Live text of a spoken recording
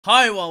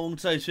Hi, welcome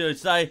to today's video.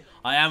 Today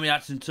I am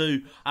reacting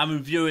to and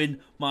reviewing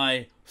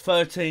my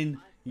 13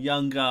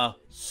 younger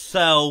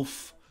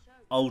self,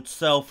 old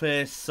self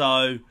here.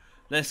 So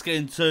let's get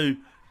into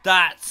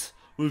that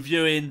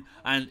reviewing,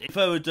 and without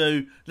further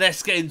ado,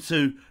 let's get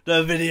into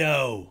the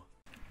video.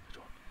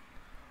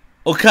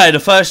 Okay, the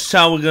first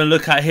channel we're going to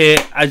look at here,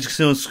 as you can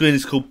see on screen,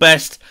 is called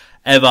Best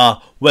Ever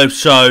Web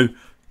Show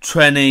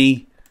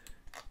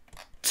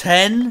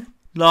 2010.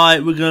 Like,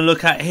 we're going to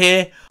look at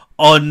here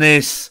on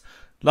this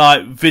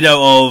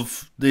video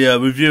of the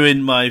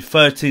reviewing my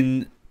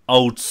 13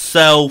 old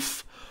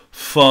self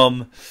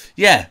from,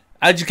 yeah,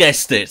 as you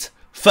guessed it,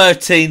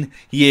 13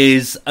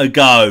 years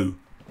ago.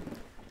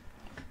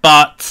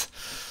 But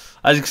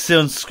as you can see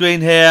on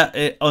screen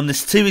here, on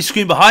this TV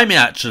screen behind me,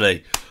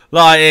 actually,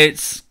 like,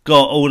 it's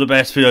got all the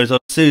best videos on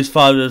series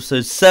 5,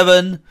 episode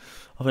 7.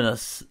 I think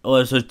that's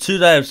episode 2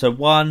 there, episode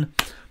 1.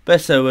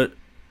 Best ever,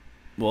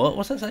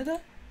 what's that say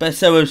there?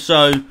 Best ever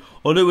show on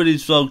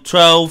Hollywood's Vlog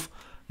 12.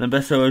 Then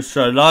Best Ever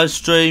Show live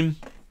stream,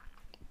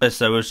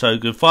 Best Ever Show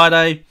Good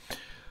Friday,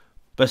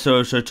 Best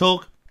Ever Show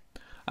talk,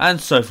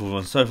 and so forth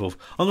and so forth.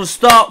 I'm going to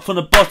start from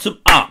the bottom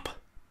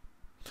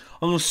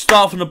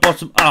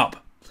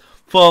up.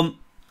 From,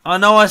 I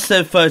know I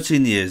said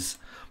 13 years,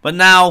 but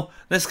now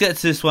let's get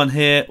to this one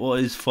here. What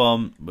is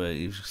from? Well,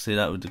 you can see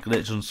that with the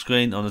glitch on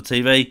screen on the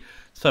TV.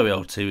 It's very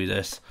old TV.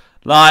 This,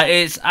 like,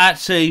 it's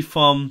actually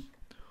from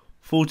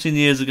 14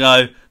 years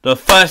ago. The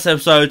first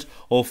episode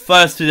or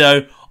first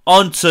video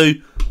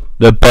onto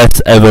the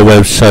Best Ever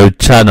Web Show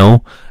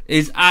channel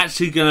is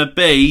actually going to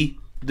be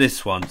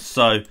this one.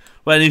 So,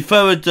 without any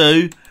further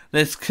ado,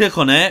 let's click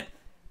on it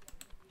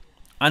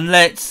and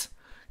let's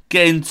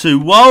get into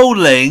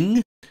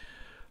rolling.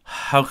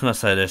 How can I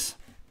say this?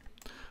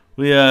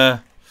 We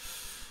get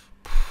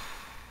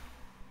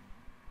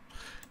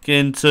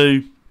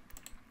into,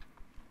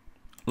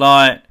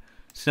 like,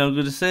 see how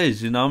good this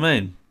is, you know what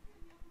I mean?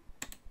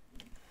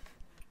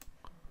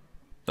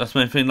 That's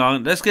my thing.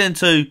 Like, let's get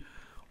into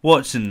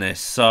watching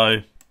this. So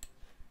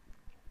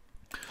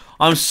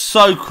I'm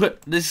so quick.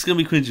 This is gonna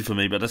be cringy for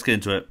me, but let's get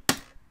into it.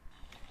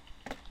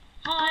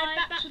 Hi,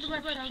 back to the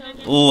web show.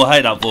 Oh, I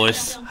hate that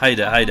voice. Hate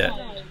it.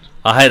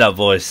 I hate that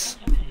voice.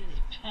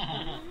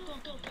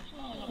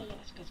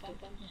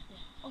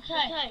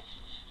 Okay.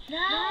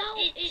 Now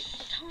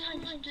it's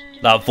time to do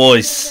That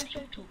voice.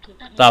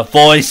 That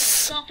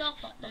voice.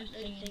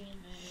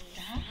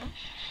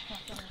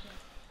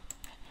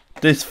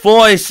 This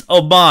voice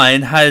of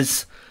mine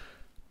has,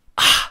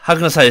 how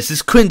can I say this?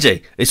 It's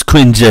cringy. It's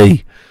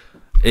cringy.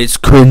 It's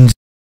cringy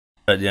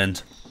at the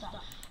end.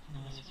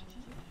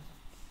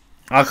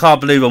 I can't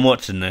believe I'm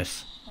watching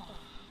this.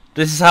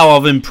 This is how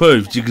I've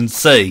improved, you can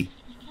see.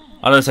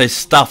 I don't say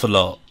stuff a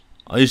lot.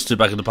 I used to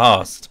back in the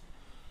past.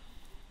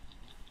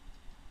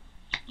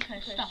 Okay,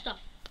 stuff like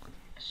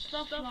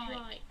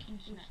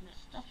internet,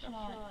 stuff like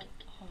horror,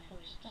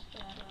 stuff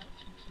like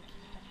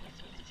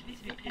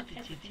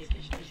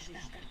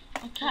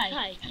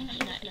okay,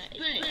 internet,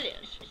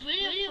 brilliant.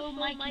 Brilliant for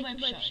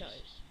making web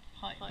shows.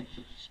 Hi.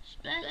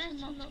 Better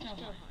not to go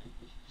home.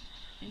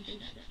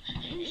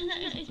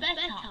 Internet is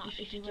better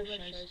if you do web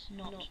shows,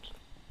 not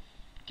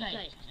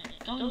games.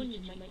 Go on and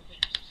make web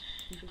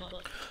shows.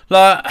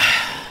 Like,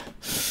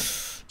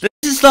 this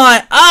is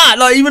like,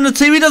 like, even the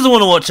TV doesn't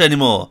want to watch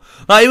anymore.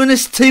 Like, even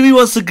this TV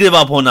wants to give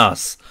up on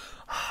us.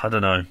 I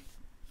don't know.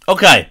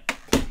 Okay.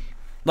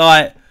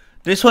 Like,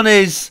 this one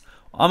is,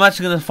 I'm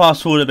actually going to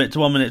fast forward a bit to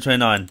 1 minute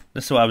 29.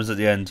 Let's see what happens at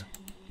the end.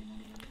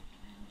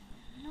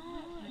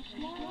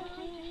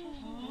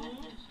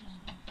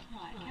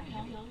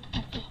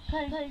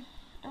 Okay,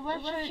 the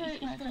web show is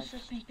going to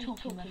be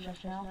talking web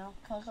shows now,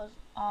 because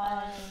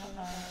I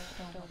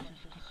don't watch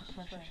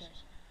web shows.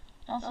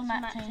 Dance and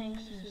acting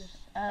is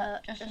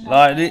just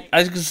like,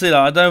 as you can see,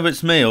 like, I don't know if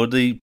it's me or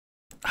the,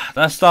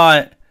 that's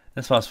like,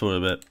 let's fast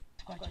forward a bit.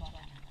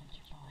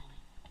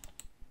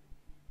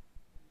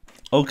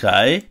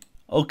 Okay.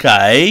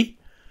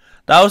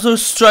 That was a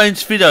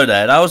strange video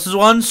there. That was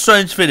one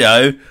strange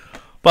video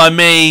by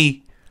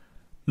me,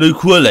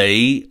 Luke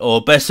Woolley,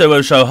 or Best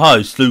Ever Show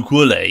host, Luke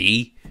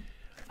Woolley,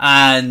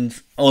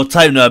 and, or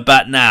Tape Nerd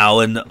back now,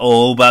 and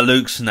all about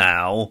Luke's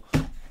now.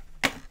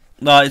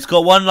 Like, it's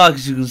got 1 like,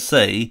 as you can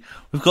see.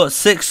 We've got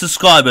 6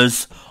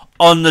 subscribers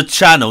on the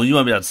channel. You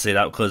won't be able to see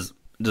that because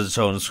it doesn't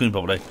show on the screen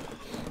properly.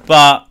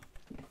 But,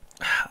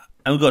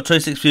 and we've got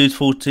 26 views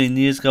 14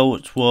 years ago,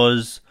 which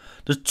was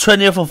the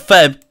 20th of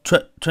Feb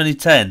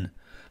 2010.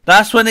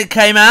 That's when it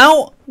came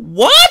out?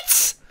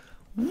 What?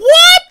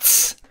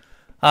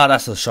 Ah,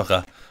 that's a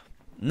shocker.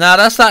 Now,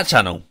 that's that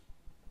channel.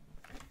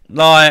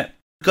 Like,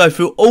 go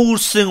through all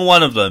single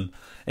one of them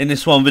in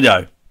this one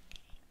video.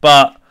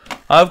 But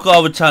I've got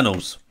other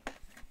channels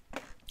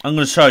I'm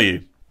going to show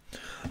you.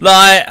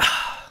 Like,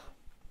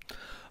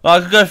 I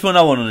could go through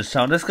another one on this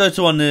channel. Let's go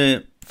to one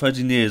near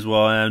 13 years what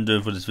I am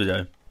doing for this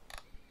video.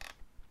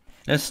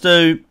 Let's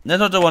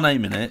not do 8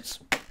 minutes.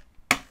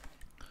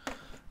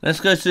 Let's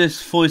go to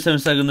this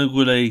 47-second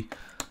Uguly,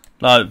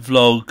 like,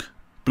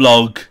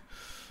 blog.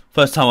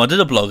 First time I did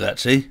a blog,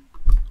 actually.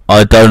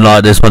 I don't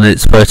like this one.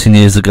 It's 13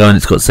 years ago and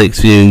it's got 6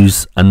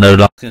 views and no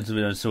likes. Get into the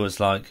video and see what it's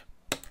like.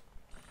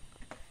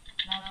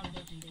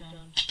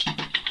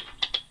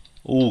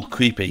 Oh,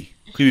 creepy.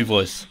 Creepy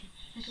voice.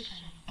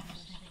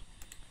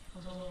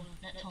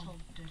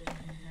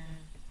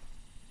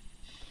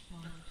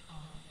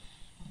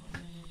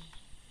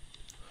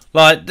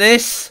 Like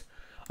this.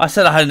 I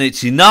said I had an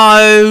itchy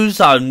nose.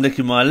 I'm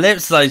licking my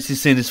lips. Like you've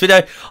seen this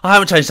video. I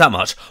haven't changed that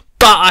much.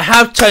 But I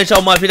have changed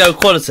on my video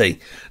quality.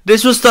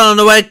 This was done on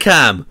the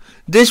webcam.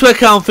 This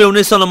webcam I'm filming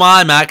this on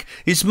my iMac.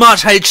 It's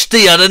much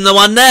HDer than the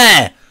one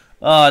there.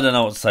 Oh, I don't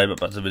know what to say, but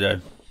back to the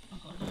video.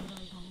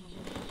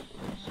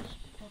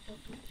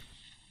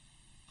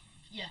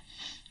 Yeah,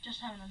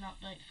 just having an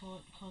update for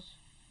it because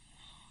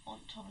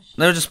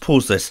let me just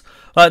pause this.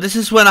 Like this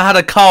is when I had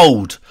a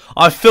cold.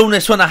 I filmed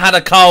this when I had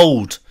a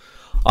cold.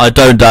 I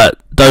don't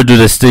do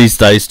this these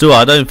days, do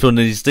I? I don't film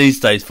these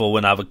days for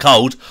when I have a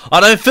cold. I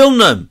don't film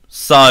them.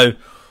 So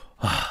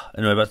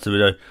anyway, back to the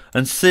video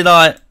and see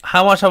like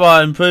how much have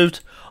I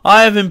improved.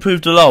 I have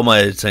improved a lot on my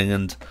editing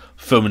and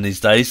filming these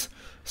days.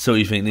 See what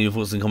you think. Leave your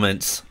thoughts and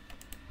comments.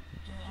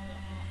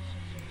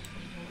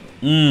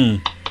 Oh,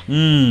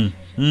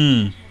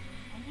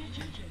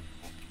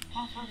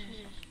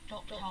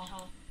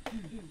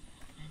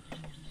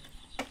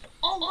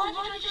 why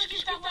did I just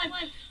get that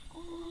way?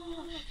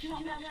 Oh, you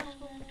might be able to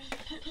put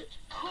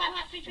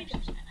crap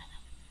videos in there.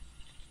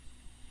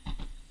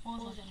 What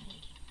was I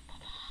thinking?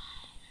 Bye-bye.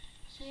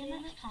 See you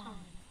next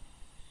time.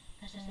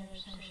 This is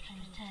episode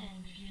 10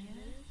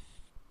 viewers.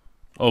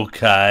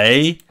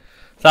 Okay.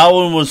 That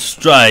one was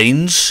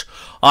strange.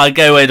 I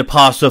gave away the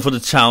password for the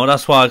channel.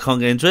 That's why I can't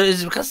get into it.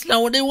 Is it because no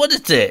one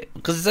wanted it?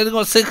 Because it's only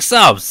got 6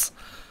 subs?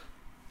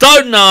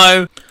 Don't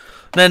know.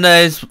 Then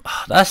there's...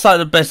 That's like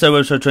the best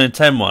episode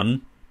 2010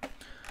 one.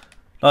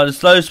 Like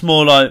there's loads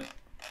more like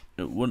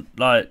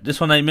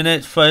this one 8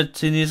 minutes,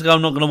 13 years ago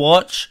I'm not going to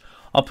watch.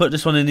 I'll put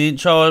this one in the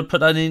intro. I'll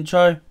put that in the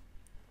intro.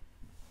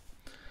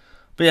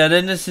 But yeah,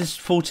 then this is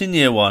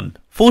 14-year one.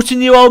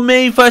 14-year-old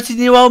me,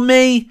 13-year-old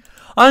me.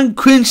 I'm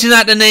cringing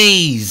at the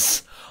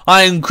knees.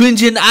 I am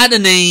cringing at the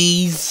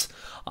knees.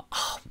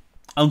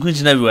 I'm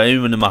cringing everywhere,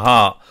 even in my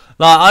heart.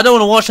 Like, I don't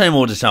want to watch any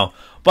more of this channel.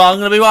 But I'm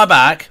going to be right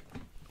back.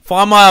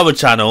 Find my other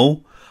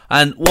channel.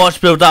 And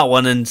build that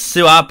one and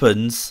see what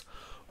happens.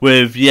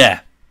 With,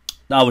 yeah,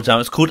 the other channel.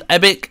 It's called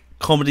Epic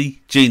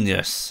Comedy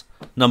Genius.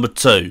 Number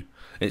 2.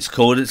 It's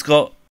called. It's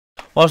got,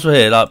 whilst we're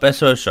here, like, best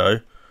show.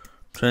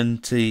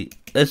 20.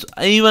 There's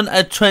even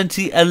a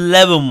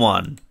 2011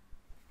 one.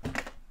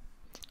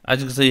 As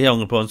you can see here, I'm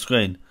going to put on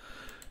screen.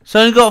 So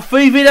only got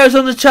 3 videos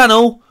on the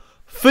channel.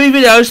 3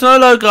 videos, no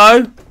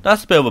logo.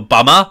 That's a bit of a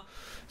bummer.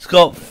 It's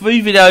got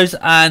 3 videos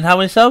and how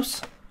many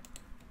subs?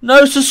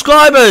 No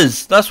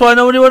subscribers. That's why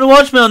nobody want to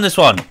watch me on this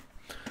one.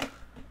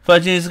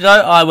 13 years ago,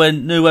 I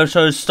went new web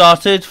shows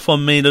started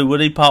from Me Lou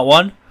Woody, part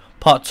 1,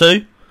 part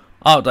 2,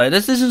 update.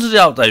 Let's listen to the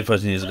update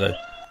 13 years ago.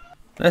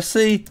 Let's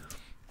see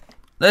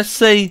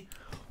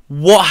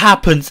what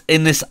happens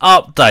in this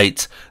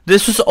update.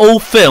 This was all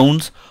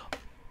filmed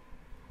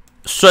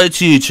straight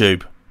to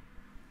YouTube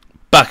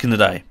back in the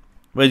day,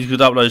 where you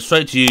could upload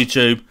straight to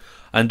YouTube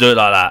and do it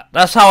like that.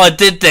 That's how I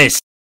did this.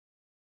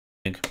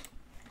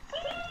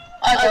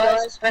 Hi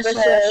guys, best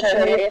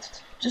show here.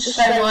 Just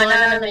say my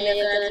name and you're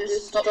going to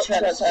just stop 2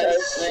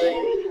 episodes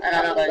soon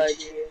and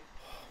upload you.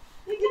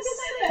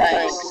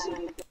 Thanks.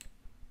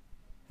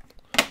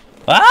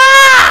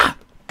 Ah!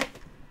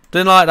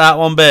 Didn't like that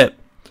one bit.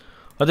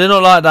 I did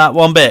not like that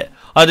one bit.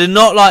 I did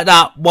not like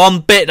that one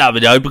bit, that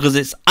video, because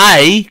it's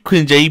A,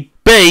 cringy,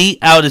 B,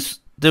 out of this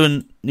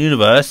doing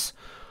universe.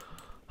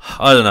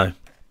 I don't know.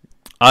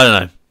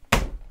 I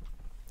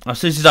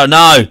seriously don't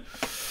know.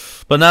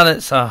 But now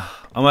that's, I'm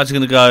actually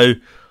going to go,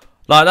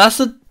 like,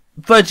 that's a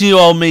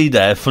 13-year-old me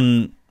there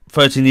from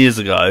 13 years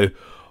ago.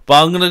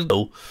 But I'm going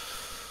to,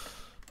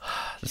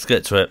 let's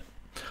get to it.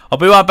 I'll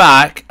be right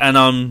back, and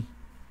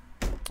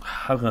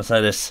how can I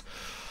say this?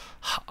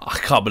 I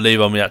can't believe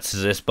I'm reacting to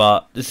this,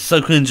 but this is so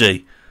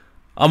cringy.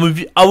 I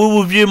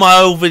will review my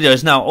old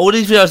videos now. All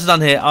these videos I've done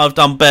here, I've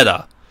done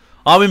better.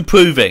 I'm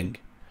improving.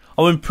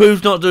 I've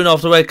improved not doing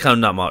off the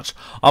webcam that much.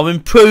 I've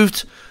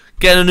improved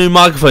getting a new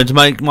microphone to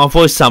make my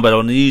voice sound better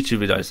on the YouTube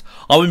videos.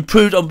 I've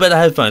improved on better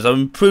headphones. I've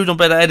improved on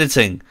better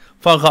editing.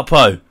 Final Cut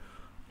Pro.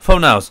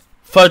 Thumbnails.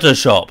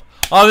 Photoshop.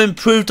 I've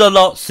improved a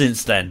lot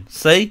since then.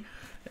 See?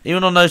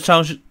 Even on those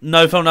channels,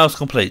 no thumbnails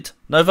complete.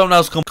 No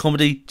thumbnails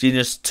Comedy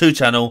Genius 2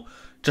 channel.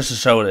 Just to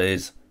show what it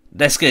is.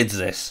 Let's get into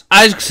this.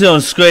 As you can see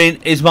on screen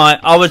is my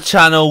other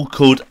channel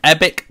called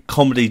Epic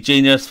Comedy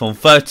Genius from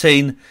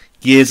 13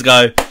 years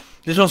ago.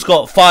 This one's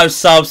got 5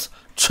 subs,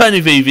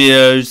 20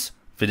 videos,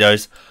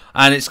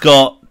 and it's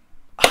got,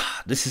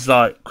 this is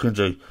like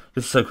cringy.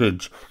 This is so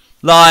cringe.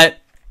 Like,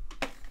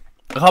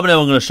 I can't believe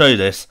I'm going to show you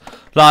this.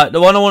 Like,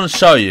 the one I want to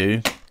show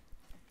you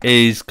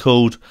is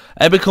called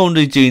Epic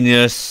Comedy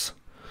Genius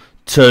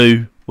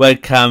 2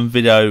 webcam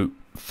video,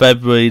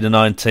 February the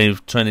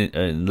 19th,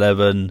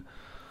 2011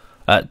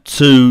 at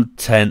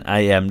 2:10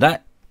 AM.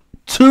 That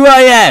 2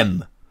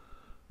 AM.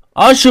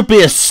 I should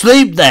be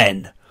asleep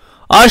then.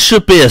 I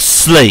should be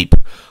asleep.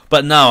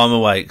 But no, I'm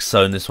awake,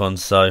 so in this one,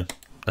 so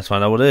let's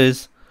find out what it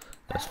is.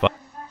 Let's find.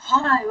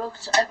 Hi, welcome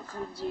to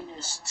Evercon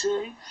Genius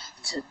 2.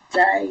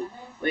 Today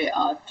we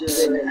are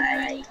doing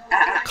a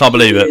Can't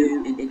believe it.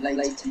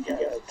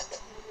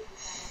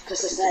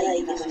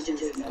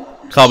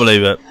 Can't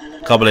believe it.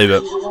 Can't believe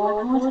it.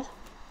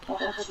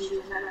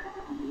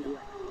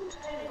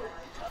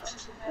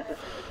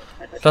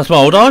 That's my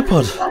old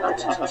iPod.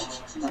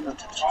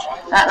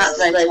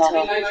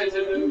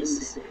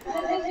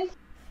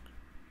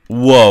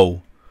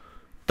 Whoa.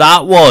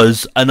 That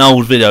was an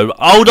old video.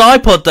 Old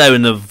iPod there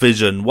in the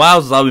vision.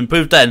 Wowzers, I've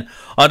improved then.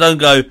 I don't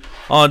go,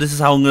 oh, this is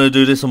how I'm going to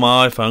do this on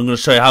my iPhone. I'm going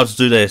to show you how to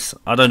do this.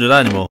 I don't do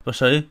that anymore. I'll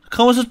show you. The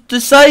comments are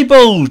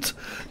disabled.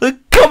 The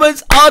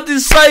comments are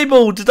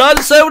disabled. Did I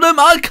disable them?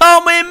 I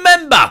can't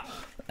remember.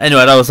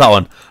 Anyway, that was that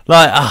one.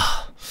 Like,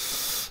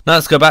 now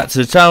let's go back to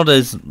the channel.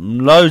 There's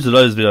loads of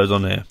videos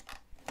on here.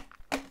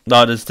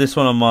 Like, there's this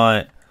one I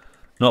might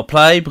not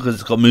play because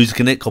it's got music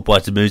in it,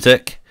 copyrighted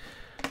music.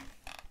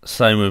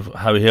 Same with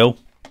Harry Hill.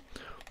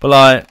 But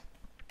like,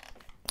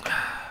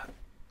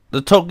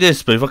 the Top Gear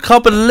spoof, I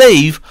can't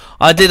believe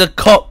I did a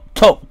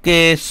Top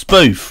Gear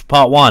spoof,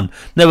 part 1,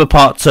 never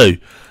part 2.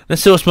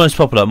 Let's see what's most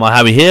popular. My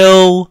Harry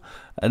Hill,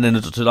 and then the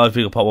Dr. Live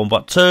Figure part 1,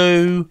 part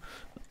 2.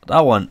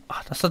 That one,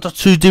 that's not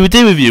 2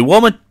 DVD review.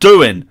 What am I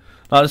doing?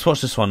 Like, let's watch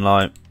this one,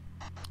 like.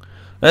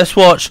 Let's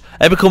watch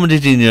Epic Comedy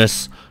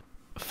Genius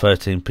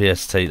 13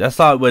 PST. That's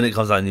like when it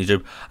comes out on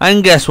YouTube.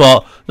 And guess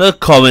what? The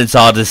comments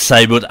are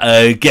disabled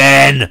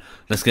again.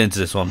 Let's get into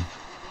this one.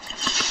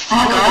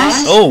 Hi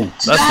guys. Oh,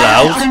 that's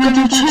loud. I'm going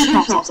to do 2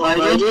 cams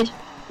uploaded.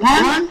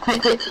 One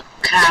quick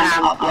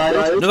cam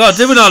upload. Look how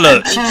different I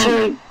look.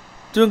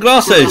 Doing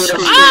glasses.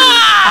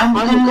 I'm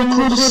going to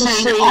record a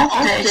scene of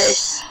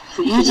this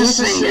for you to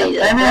see.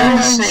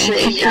 Everyone see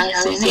if you can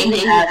see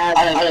me.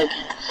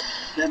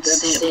 Let's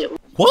see it.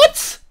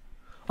 What?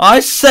 I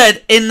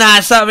said in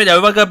that video,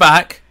 if I go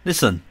back,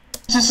 listen.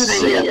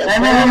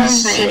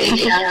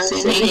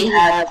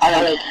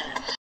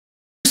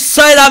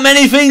 Say that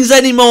many things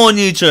anymore on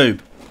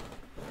YouTube.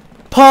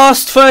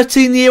 Past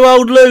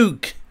 13-year-old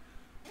Luke.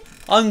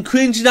 I'm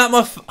cringing at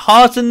my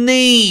heart and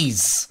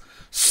knees.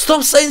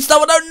 Stop saying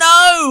stuff I don't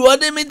know. I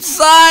didn't mean to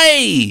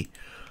say.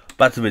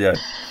 Back to the video.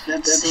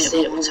 Let's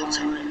see it one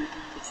time.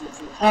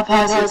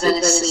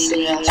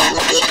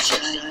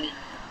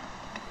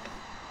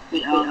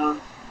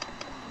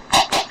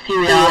 Here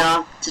we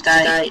are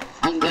today.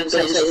 I'm going to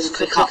say this is a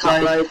quick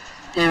upload.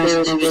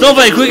 It's not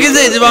very quick, is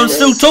it? If I'm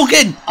still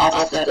talking.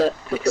 After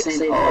quick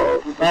scene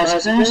of.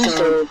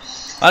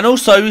 And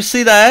also, you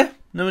see there,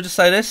 let me just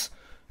say this.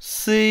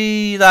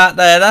 See that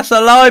there? That's a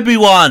library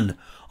one.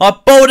 I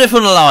bought it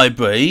from the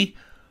library.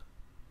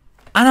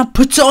 And I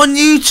put it on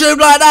YouTube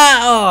like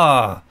that.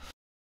 Oh.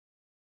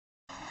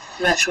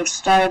 The actual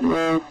stone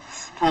will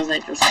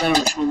translate to so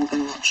much one we're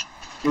going to watch.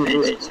 Here it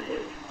is.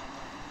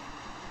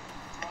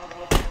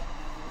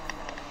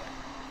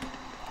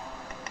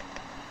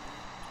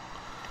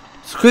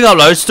 It's a quick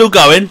upload, still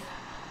going.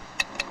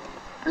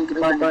 And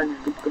goodbye.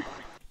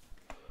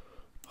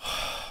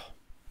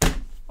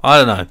 I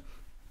don't know.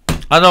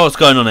 I don't know what's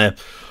going on here.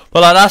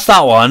 But like, that's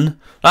that one.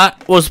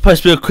 That was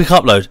supposed to be a quick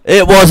upload.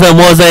 It wasn't,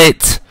 was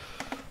it?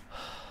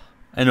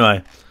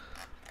 Anyway.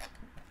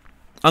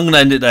 I'm going to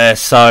end it there.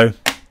 So,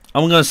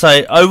 I'm going to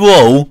say,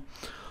 overall,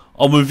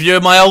 I'm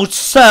reviewing my old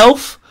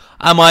self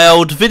and my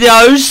old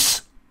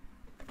videos.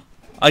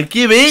 I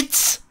give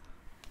it...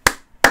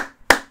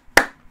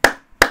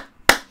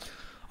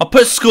 I'll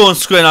put score on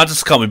screen, I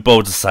just can't be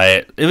bothered to say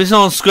it. If it's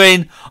not on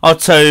screen, I'll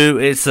tell you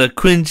it's a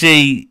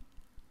cringy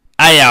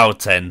 8 out of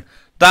 10.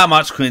 That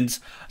much cringe.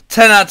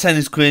 10 out of 10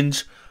 is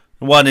cringe.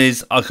 1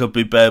 is I could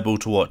be bearable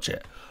to watch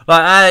it.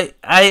 Like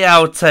 8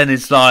 out of 10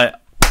 is like,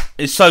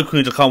 it's so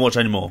cringe I can't watch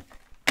anymore.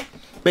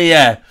 But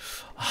yeah,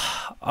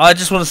 I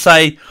just want to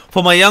say,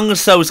 for my younger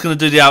self, it's going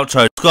to do the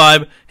outro.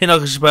 Subscribe, hit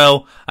the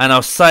bell, and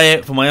I'll say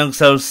it. For my younger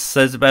self,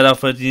 says it better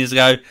 13 years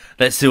ago.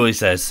 Let's see what he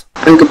says.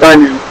 And goodbye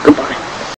now. Goodbye.